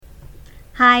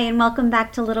Hi, and welcome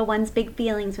back to Little One's Big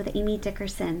Feelings with Amy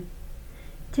Dickerson.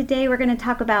 Today we're going to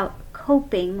talk about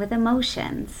coping with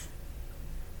emotions.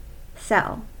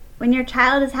 So, when your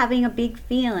child is having a big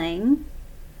feeling,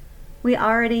 we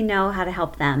already know how to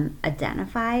help them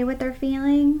identify what they're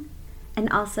feeling and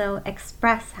also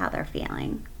express how they're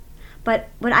feeling. But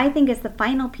what I think is the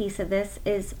final piece of this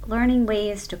is learning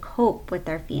ways to cope with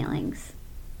their feelings.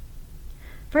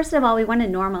 First of all, we want to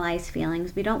normalize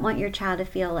feelings. We don't want your child to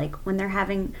feel like when they're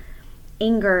having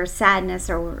anger, sadness,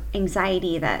 or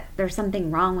anxiety that there's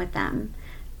something wrong with them.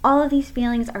 All of these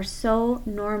feelings are so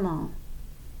normal.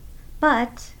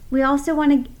 But we also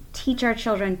want to teach our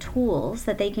children tools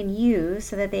that they can use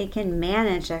so that they can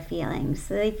manage their feelings.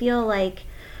 So they feel like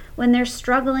when they're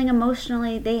struggling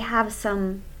emotionally, they have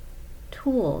some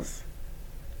tools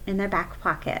in their back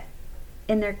pocket,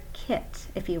 in their kit,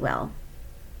 if you will,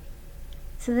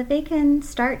 so that they can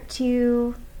start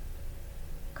to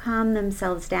calm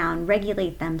themselves down,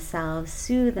 regulate themselves,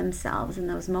 soothe themselves in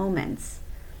those moments,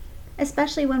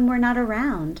 especially when we're not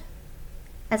around.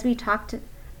 As we talked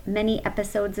many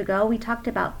episodes ago, we talked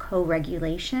about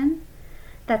co-regulation.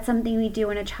 That's something we do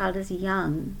when a child is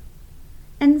young.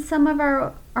 And some of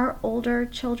our older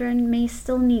children may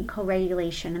still need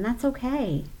co-regulation, and that's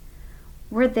okay.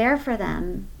 We're there for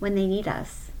them when they need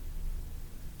us.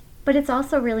 But it's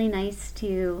also really nice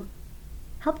to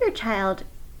help your child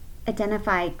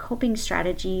identify coping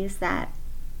strategies that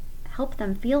help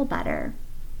them feel better,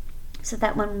 so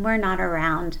that when we're not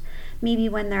around, maybe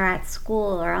when they're at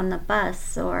school or on the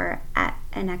bus or at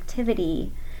an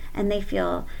activity and they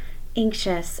feel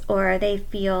anxious or they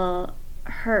feel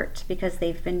hurt because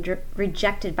they've been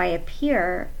rejected by a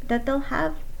peer, that they'll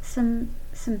have some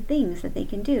things that they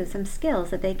can do, some skills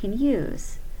that they can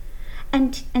use.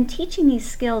 And teaching these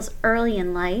skills early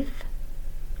in life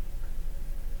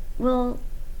will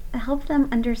help them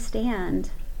understand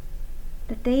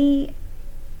that they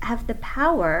have the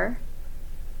power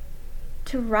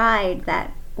to ride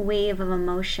that wave of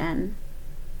emotion.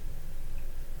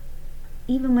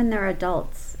 Even when they're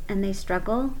adults and they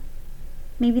struggle,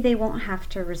 maybe they won't have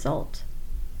to resort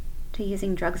to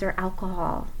using drugs or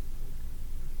alcohol.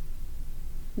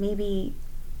 Maybe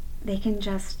they can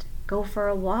just go for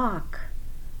a walk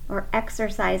or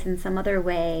exercise in some other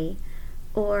way,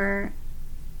 or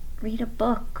read a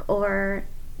book or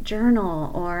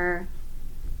journal or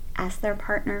ask their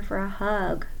partner for a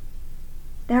hug.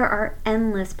 There are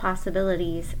endless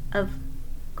possibilities of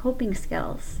coping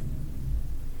skills.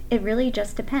 It really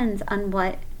just depends on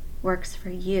what works for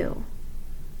you.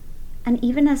 And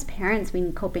even as parents, we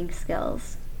need coping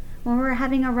skills. When we're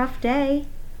having a rough day,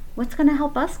 what's going to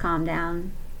help us calm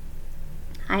down?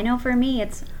 I know for me,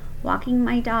 it's walking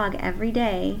my dog every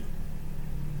day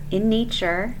in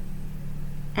nature,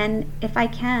 and if I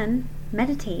can,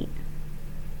 meditate.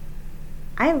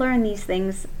 I learned these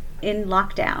things in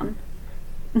lockdown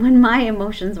when my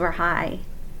emotions were high.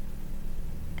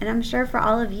 And I'm sure for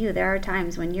all of you, there are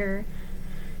times when you're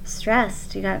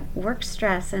stressed. You got work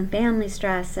stress and family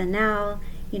stress, and now,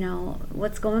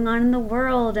 what's going on in the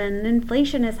world, and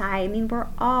inflation is high. I mean, we're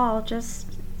all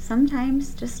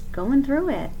sometimes just going through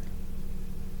it.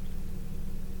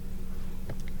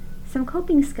 Some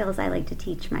coping skills I like to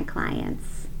teach my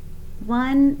clients.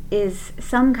 One is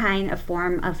some kind of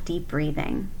form of deep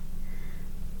breathing.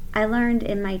 I learned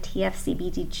in my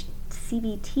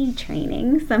CBT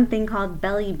training something called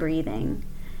belly breathing.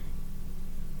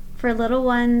 For little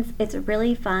ones, it's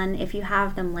really fun if you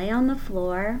have them lay on the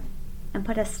floor and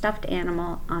put a stuffed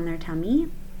animal on their tummy.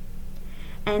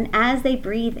 And as they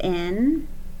breathe in,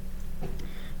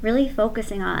 really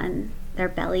focusing on their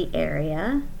belly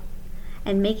area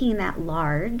and making that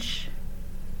large,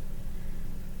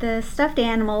 the stuffed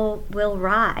animal will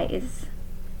rise.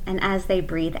 And as they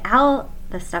breathe out,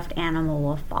 the stuffed animal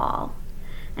will fall.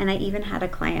 And I even had a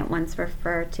client once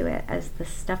refer to it as the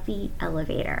stuffy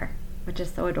elevator, which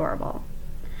is so adorable.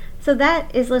 So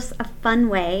that is just a fun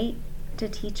way to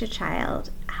teach a child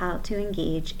how to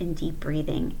engage in deep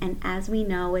breathing. And as we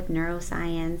know with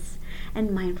neuroscience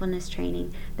and mindfulness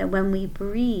training, that when we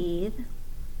breathe,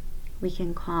 we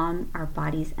can calm our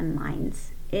bodies and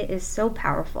minds. It is so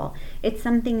powerful. It's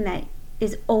something that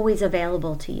is always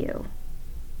available to you,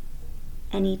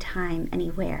 anytime,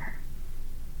 anywhere.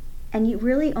 And you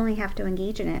really only have to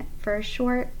engage in it for a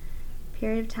short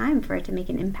period of time for it to make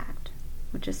an impact,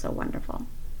 which is so wonderful.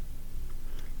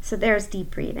 So there's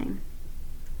deep breathing.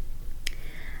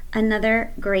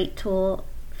 Another great tool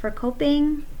for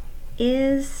coping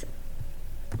is,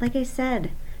 like I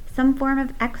said, some form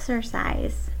of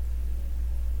exercise.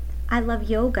 I love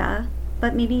yoga,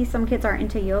 but maybe some kids aren't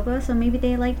into yoga, so maybe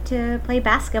they like to play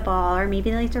basketball, or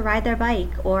maybe they like to ride their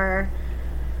bike, or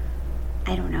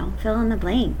I don't know, fill in the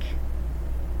blank.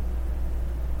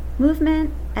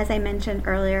 Movement, as I mentioned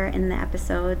earlier in the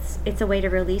episodes, it's a way to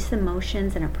release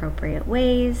emotions in appropriate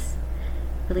ways,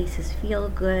 releases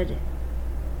feel-good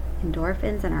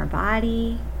endorphins in our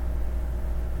body,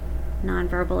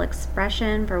 nonverbal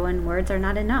expression for when words are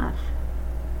not enough.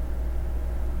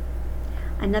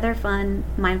 Another fun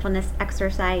mindfulness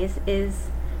exercise is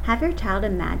have your child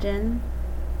imagine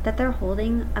that they're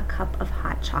holding a cup of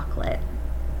hot chocolate.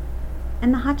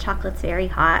 And the hot chocolate's very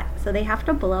hot, so they have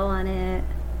to blow on it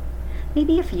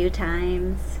maybe a few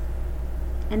times.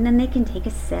 And then they can take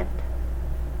a sip.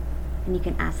 And you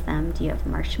can ask them, do you have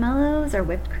marshmallows or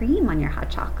whipped cream on your hot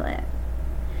chocolate?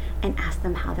 And ask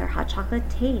them how their hot chocolate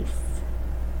tastes.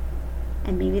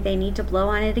 And maybe they need to blow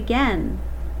on it again.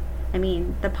 I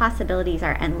mean, the possibilities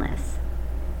are endless.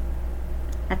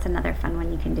 That's another fun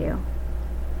one you can do.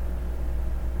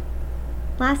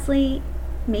 Lastly,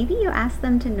 maybe you ask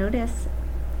them to notice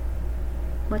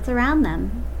what's around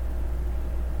them.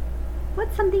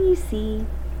 What's something you see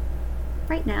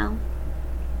right now?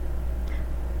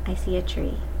 I see a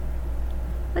tree.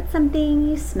 What's something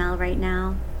you smell right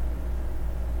now?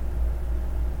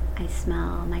 I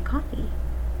smell my coffee.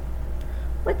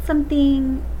 What's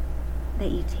something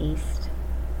that you taste?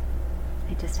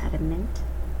 I just had a mint.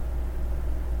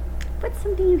 What's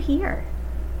something you hear?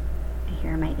 I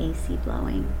hear my AC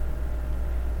blowing.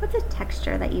 What's a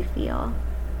texture that you feel?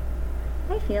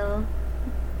 I feel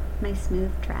my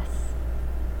smooth dress.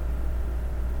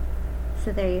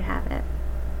 So there you have it.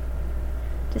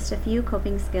 Just a few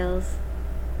coping skills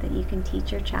that you can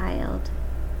teach your child.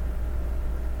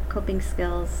 Coping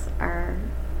skills are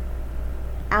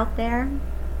out there.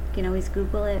 You can always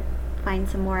Google it, find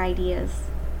some more ideas.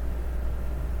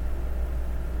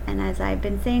 And as I've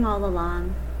been saying all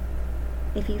along,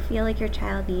 if you feel like your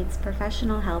child needs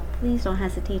professional help, please don't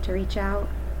hesitate to reach out.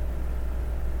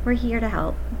 We're here to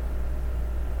help.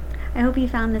 I hope you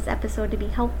found this episode to be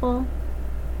helpful.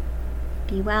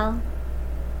 Be well,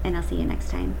 and I'll see you next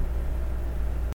time.